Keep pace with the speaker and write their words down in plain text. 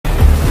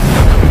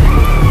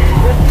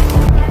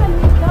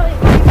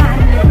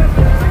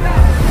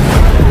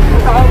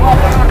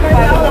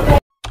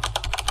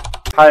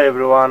Hi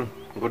everyone,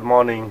 good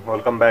morning.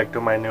 Welcome back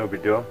to my new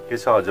video. के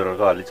छ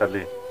हजुरहरुको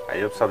हलिचल्ली? I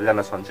hope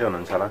सबैजना सन्चै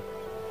हुनुहुन्छ होला।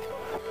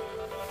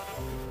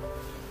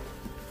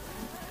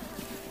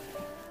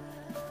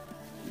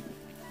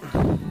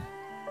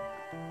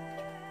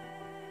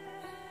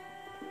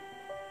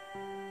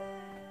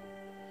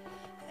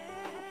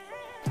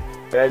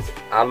 गाइस,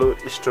 आलु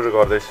स्टोर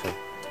गर्दैछु।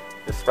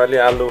 यसपालि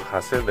आलु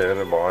खासै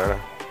धेरै भएन।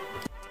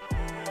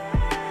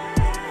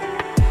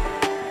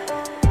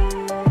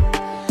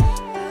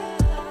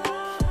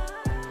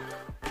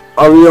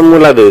 अब यो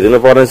मुला धोइदिनु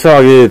पर्नेछ।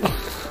 अघि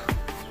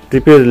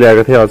टिपेर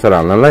ल्याएको थिएँ अचार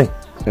हाल्नलाई।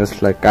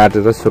 यसलाई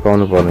काटेर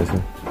सुकाउनु पर्नेछ।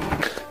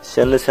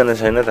 सेन्ले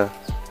छैन त।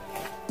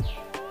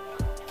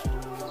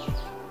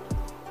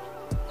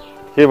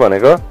 के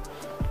भनेको?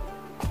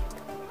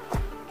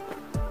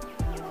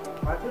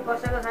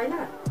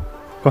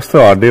 कस्तो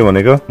हड्डी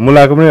भनेको?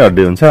 मुलाको पनि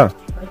हड्डी हुन्छ?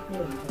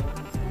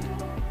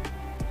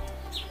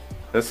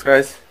 यस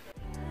गाइस,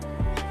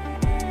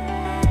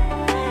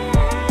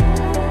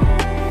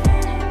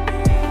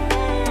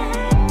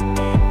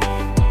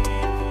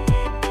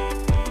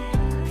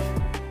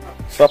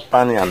 सब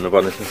पानी हाल्नु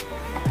पर्नेछ।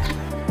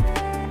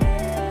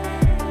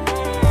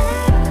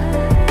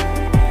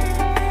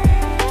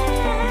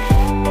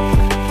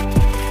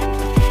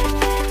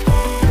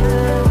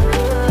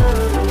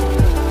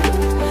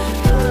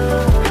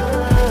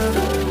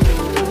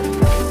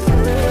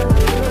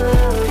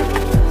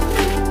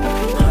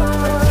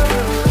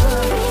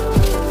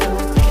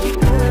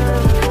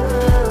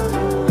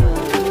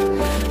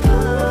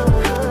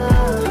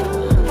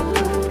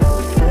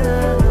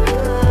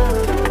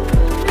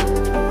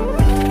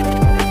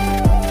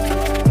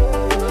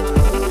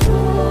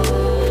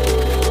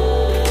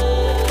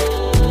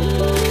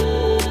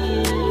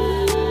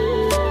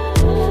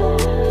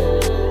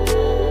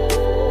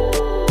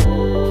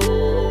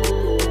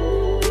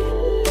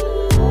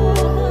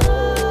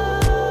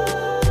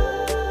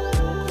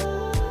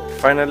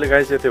 फाइनली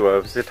गाइस, यति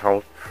भएपछि ठाउँ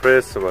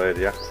फ्रेस भयो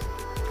एरिया।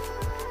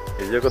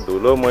 हिजोको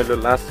धुलो मैले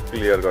लास्ट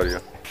क्लियर गरियो।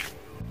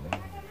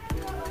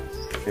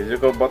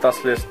 हिजोको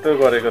बतासले यस्तो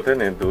गरेको थियो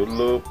नि,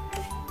 धुलो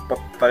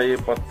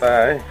पत्ता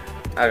है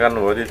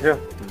आँगनभरि थियो।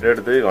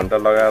 1.5-2 घण्टा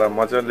लगाएर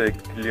मजाले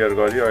क्लियर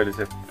गरियो। अहिले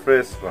चाहिँ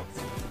फ्रेस भयो।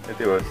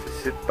 यति भएपछि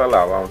शीतल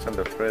हावा आउँछ नि त,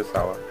 फ्रेस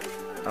हावा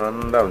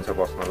आनन्द हुन्छ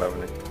बस्नलाई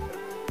पनि।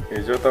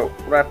 हिजो त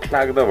उराट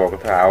लाग्दो भएको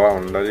थियो हावा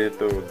हुँदाखेरि,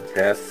 त्यो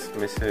झ्यास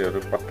मिसैहरू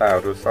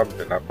पत्ताहरू सब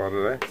भेला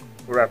परेर है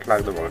उराट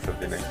लाग्दो भएको छ।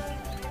 दिनै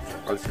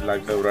अल्छी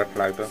लाग्दो उराट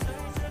लाग्दो।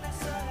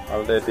 अब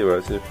त यति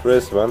भएपछि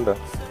फ्रेस भयो नि त।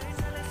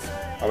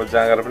 अब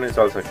जाँगर पनि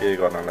चल्छ केही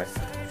गर्नलाई।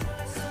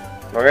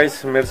 गाइस,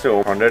 मेरो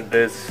चाहिँ 100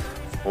 डेज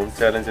होम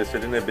च्यालेन्ज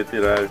यसरी नै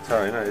बितिरहेको छ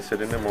होइन।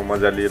 यसरी नै म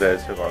मजा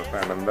लिइरहेको छु घरको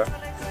आनन्द।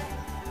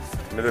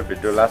 मेरो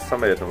भिडियो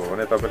लास्टसम्म हेर्नुभयो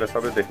भने तपाईँले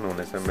सबै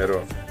देख्नुहुनेछ मेरो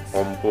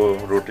होमको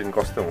रुटिन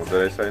कस्तो हुँदो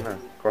रहेछ होइन,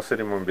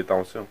 कसरी म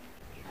बिताउँछु।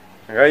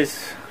 गाइस,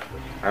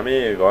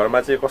 हामी घरमा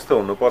चाहिँ कस्तो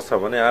हुनुपर्छ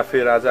भने आफै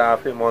राजा,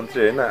 आफै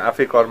मन्त्री होइन,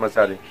 आफै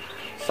कर्मचारी,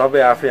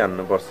 सबै आफै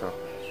हान्नुपर्छ,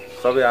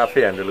 सबै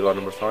आफै ह्यान्डल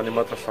गर्नुपर्छ, अनि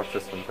मात्र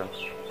सक्सेस हुन्छ।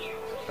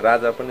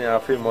 राजा पनि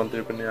आफै,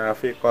 मन्त्री पनि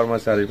आफै,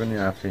 कर्मचारी पनि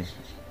आफै।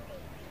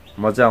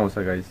 मजा आउँछ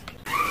गाइस।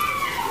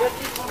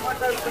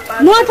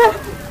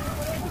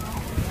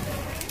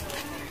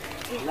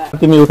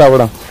 तिमी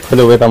उताबाट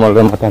खोल्यो यता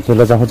मर्दैन त्यहाँ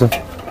चुल्हा चाहन्छ।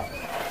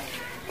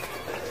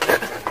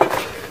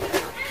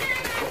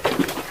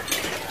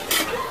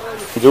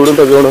 जोड्नु त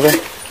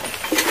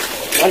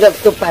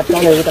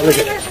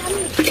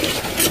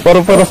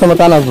परसम्म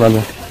ताना भन्छ।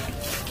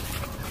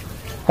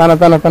 ताना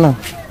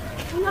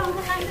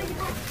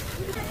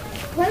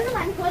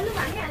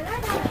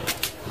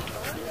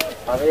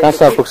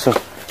कहाँसम्म पुग्छ?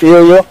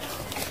 यो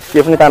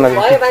पनि ताना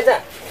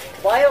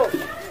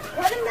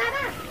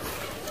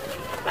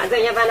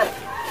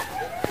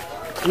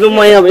लु,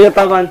 म यहाँ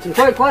यता बान्छु।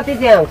 कति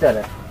चाहिँ आउँछ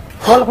र?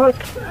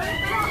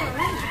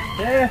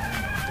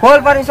 खोल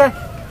परिस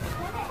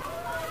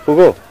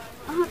पुगो।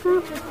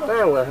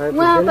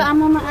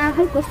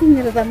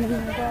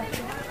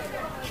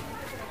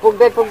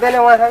 पुग्दैन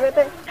उहाँसँग त।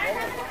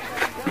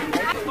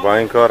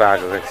 भयङ्कर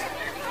आगो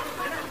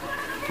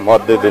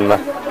मध्य दिनमा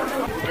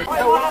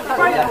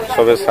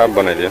सबै साफ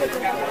बनाइदियो।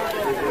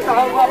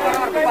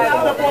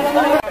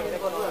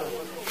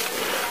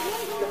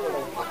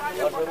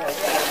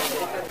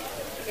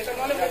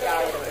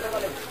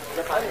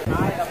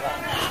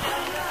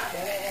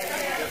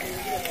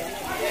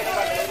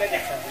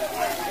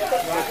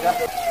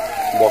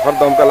 भर्खर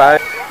दमकल आयो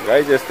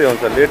गाइस। यस्तै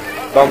हुन्छ, लेट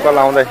दमकल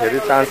आउँदाखेरि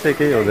चान्सै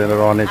केही हुँदैन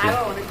रहने चाहिँ,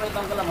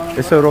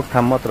 यसो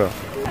रोकथाम मात्र।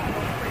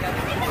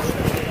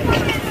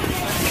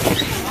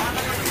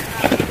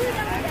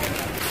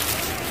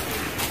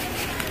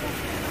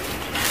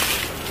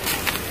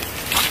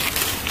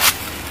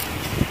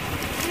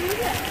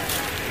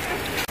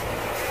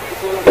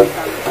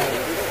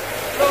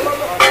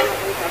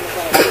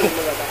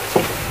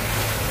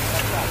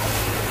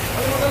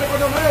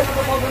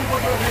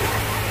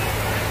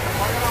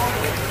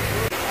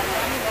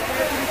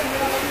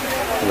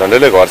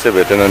 झन्डैले घर चाहिँ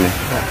भेटेन नि।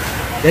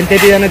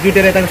 त्यतिजना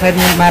जुटेर यताको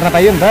साइडमा मार्न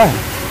पाइयो नि त।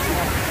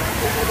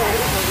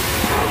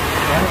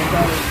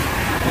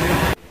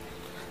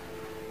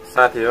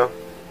 साथी हो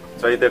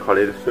चैते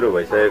खडेरी सुरु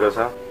भइसकेको छ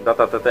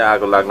जताततै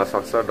आगो लाग्न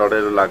सक्छ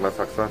डढेरो लाग्न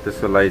सक्छ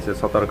त्यसको लागि चाहिँ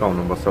सतर्क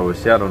हुनुपर्छ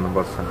होसियार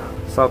हुनुपर्छ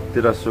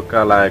सबतिर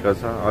सुक्खा लागेको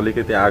छ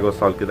अलिकति आगो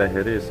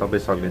सल्किँदाखेरि सबै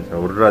सल्किन्छ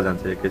हुर्रा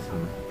जान्छ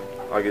एकैछिनमा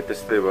अघि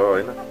त्यस्तै भयो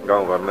होइन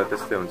गाउँघरमा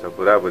त्यस्तै हुन्छ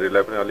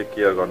बुढाबुढीलाई पनि अलिक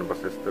केयर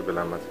गर्नुपर्छ यस्तो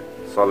बेलामा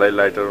चाहिँ सलाई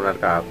लाइटर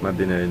उनीहरूको हातमा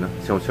दिने होइन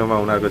छेउछेउमा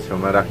उनीहरूको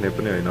छेउमा राख्ने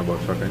पनि होइन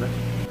भरसक होइन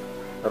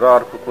र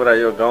अर्को कुरा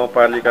यो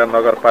गाउँपालिका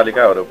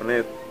नगरपालिकाहरू पनि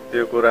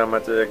त्यो कुरामा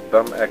चाहिँ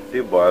एकदम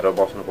एक्टिभ भएर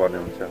बस्नुपर्ने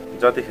हुन्छ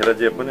जतिखेर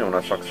जे पनि हुन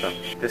सक्छ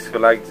त्यसको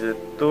लागि चाहिँ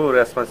त्यो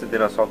रेस्पोन्स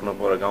दिन सक्नु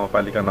पर्यो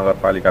गाउँपालिका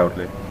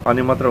नगरपालिकाहरूले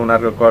अनि मात्र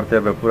उनीहरूको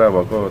कर्तव्य पुरा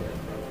भएको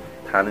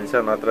ठानिन्छ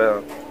नत्र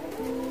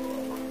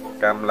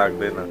काम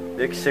लाग्दैन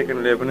एक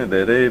सेकेन्डले पनि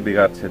धेरै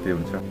बिगार क्षति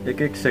हुन्छ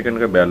एक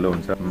सेकेन्डको भ्यालु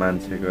हुन्छ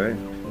मान्छेको है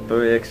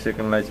त्यो एक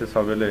सेकेन्डलाई चाहिँ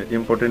सबैले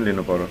इम्पोर्टेन्ट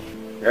लिनु पर्यो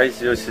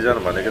गाइस यो सिजन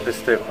भनेको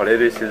त्यस्तै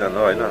खडेरी सिजन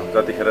हो होइन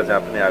जतिखेर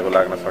जहाँ पनि आगो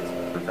लाग्न सक्छ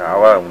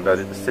हावा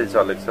हुँदाखेरि त्यस्तै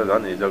चलेको छ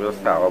झन् हिजोको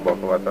जस्तो हावा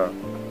भएको भए त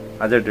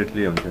अझै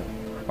डेडली हुन्थ्यो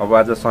अब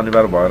आज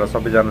शनिबार भएर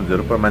सबैजना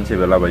झुरुप्प मान्छे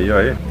भेला भयो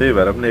है त्यही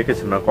भएर पनि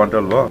एकैछिनमा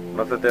कन्ट्रोल भयो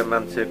नत्र त्यहाँ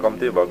मान्छे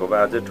कम्ती भएको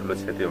भए अझै ठुलो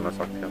क्षति हुन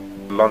सक्थ्यो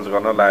लन्च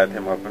गर्न लागेको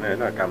थिएँ म पनि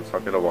होइन काम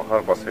सकेर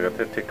भर्खर बसेको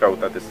थिएँ ठिक्क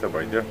उता त्यस्तै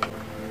भइदियो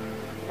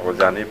अब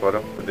जानै पर्यो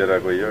कुदेर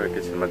गयो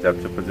एकैछिनमा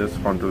ज्यापचुप जस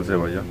कन्ट्रोल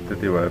चाहिँ भयो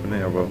त्यति भए पनि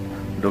अब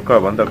ढुक्क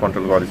भयो नि त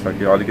कन्ट्रोल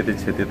गरिसक्यो अलिकति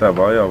क्षति त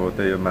भयो अब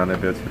त्यही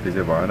मानवीय क्षति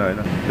चाहिँ भएन होइन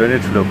त्यो नै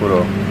ठुलो कुरो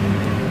हो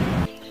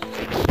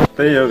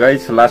त्यही हो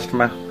गाइस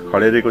लास्टमा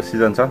खडेरीको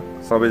सिजन छ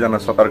सबैजना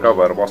सतर्क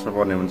भएर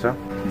बस्नुपर्ने हुन्छ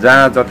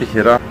जहाँ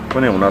जतिखेर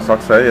पनि हुन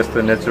सक्छ है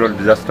यस्तो नेचुरल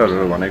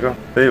डिजास्टरहरू भनेको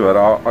त्यही भएर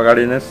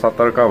अगाडि नै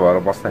सतर्क भएर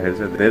बस्दाखेरि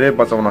चाहिँ धेरै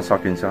बचाउन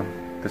सकिन्छ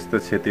त्यस्तो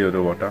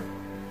क्षतिहरूबाट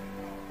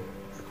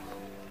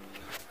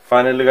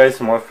फाइनली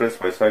गाइस म फ्रेस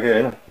भइसकेँ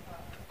होइन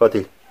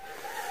कति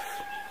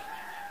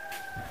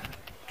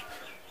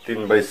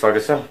 3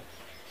 बजिसकेछ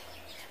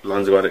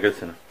लन्च गरेकै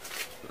छैन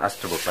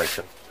लास्ट भोक लाग्छ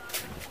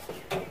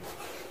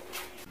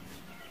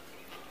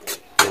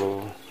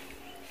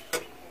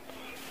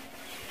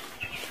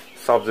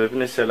सब्जी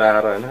पनि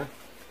सेलाएर होइन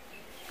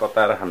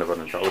तताएर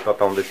खानुपर्ने हुन्छ अब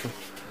तताउँदैछु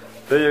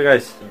त्यही हो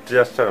गाइस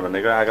डिजास्टर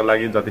भनेको आगो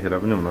लागि जतिखेर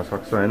पनि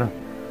हुनसक्छ होइन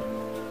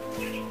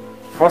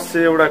फर्स्ट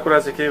चाहिँ एउटा कुरा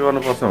चाहिँ के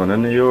गर्नुपर्छ भने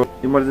नि यो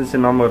इमर्जेन्सी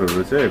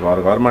नम्बरहरू चाहिँ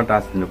घर घरमा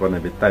टाँसिदिनुपर्ने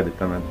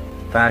भित्तामा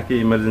ताकि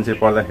इमर्जेन्सी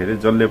पर्दाखेरि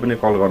जसले पनि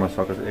कल गर्न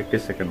सकोस् एकै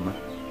सेकेन्डमा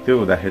त्यो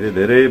हुँदाखेरि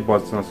धेरै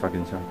बचाउन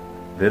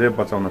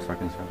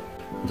सकिन्छ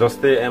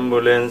जस्तै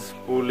एम्बुलेन्स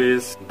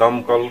पुलिस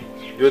दमकल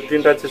यो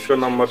 3टा चिजको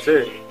नम्बर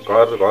चाहिँ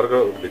घरको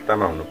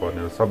भित्तामा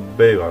हुनुपर्ने हो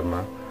सबै घरमा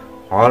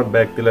हर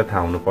व्यक्तिलाई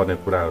थाहा हुनुपर्ने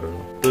कुराहरू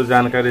हो त्यो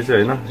जानकारी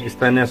चाहिँ होइन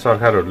स्थानीय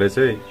सरकारहरूले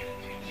चाहिँ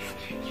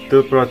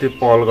त्यो प्रति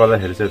पहल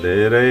गर्दाखेरि चाहिँ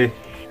धेरै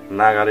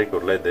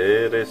नागरिकहरूलाई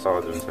धेरै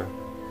सहज हुन्छ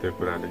त्यो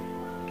कुराले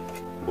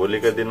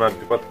भोलिको दिनमा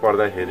विपद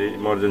पर्दाखेरि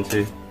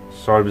इमर्जेन्सी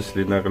सर्भिस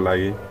लिनको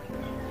लागि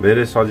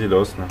धेरै सजिलो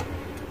होस् न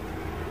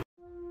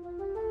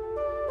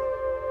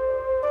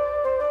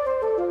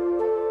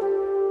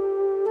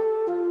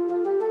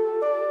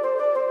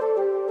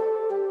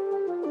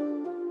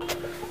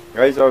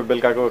गाइस अब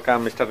बेलुकाको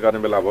काम स्टार्ट गर्ने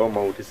बेला भयो म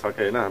उठिसकेँ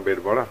होइन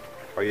बेडबाट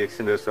अघि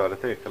एकछिन रेस्ट गरेको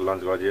थिएँ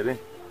लन्च गरिदिएँ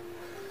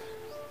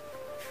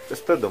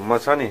त्यस्तो धुम्म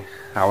छ नि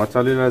हावा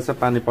चलिरहेछ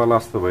पानी पर्ला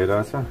जस्तो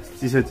भइरहेछ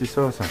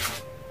चिसो छ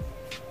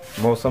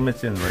मौसमै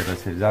चेन्ज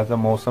भइरहेछ जहाँ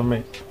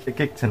मौसमै एक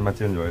क्षणमा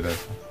चेन्ज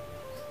भइरहेछ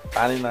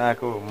पानी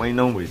नआएको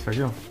महिनौ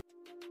भइसक्यो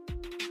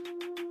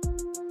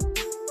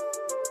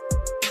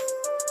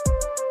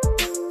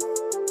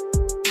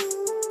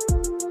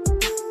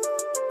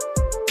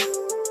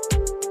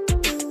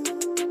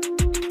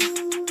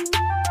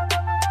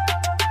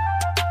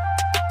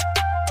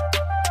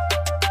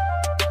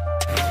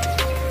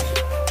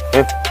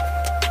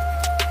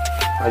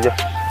आजा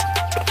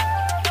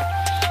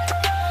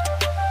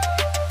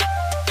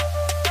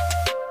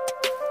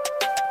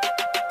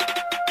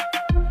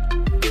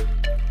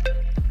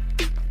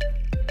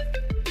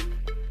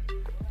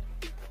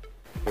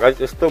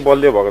गाइस यस्तो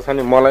बलियो भएको छ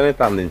नि मलाई नै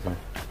तान्दिन्छ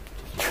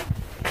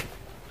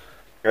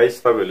गाइस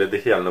तपाईहरुले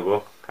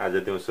देखिहाल्नुभयो आज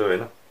दिउँसो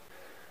हैन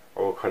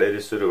अब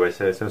खडेरी सुरु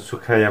भइसकेछ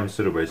सुक्खायाम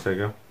सुरु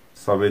भइसक्यो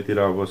सबैतिर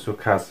अब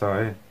सुक्खा छ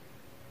है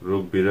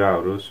रुख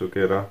बिरुवाहरू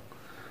सुकेर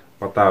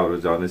पत्ताहरू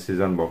झर्ने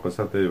सिजन भएको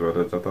छ त्यही भएर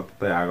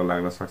जताततै आगो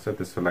लाग्न सक्छ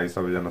त्यसको लागि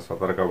सबैजना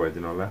सतर्क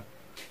भइदिनु होला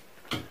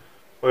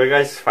ओके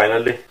गाइस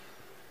फाइनली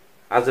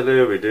आजले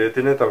यो भिडियो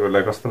यति नै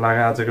तपाईहरुलाई कस्तो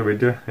लाग्यो आजको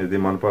भिडियो यदि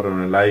मन पर्यो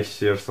भने लाइक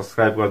शेयर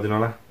सब्स्क्राइब गरिदिनु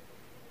होला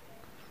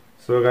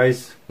so guys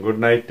good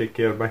night take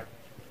care by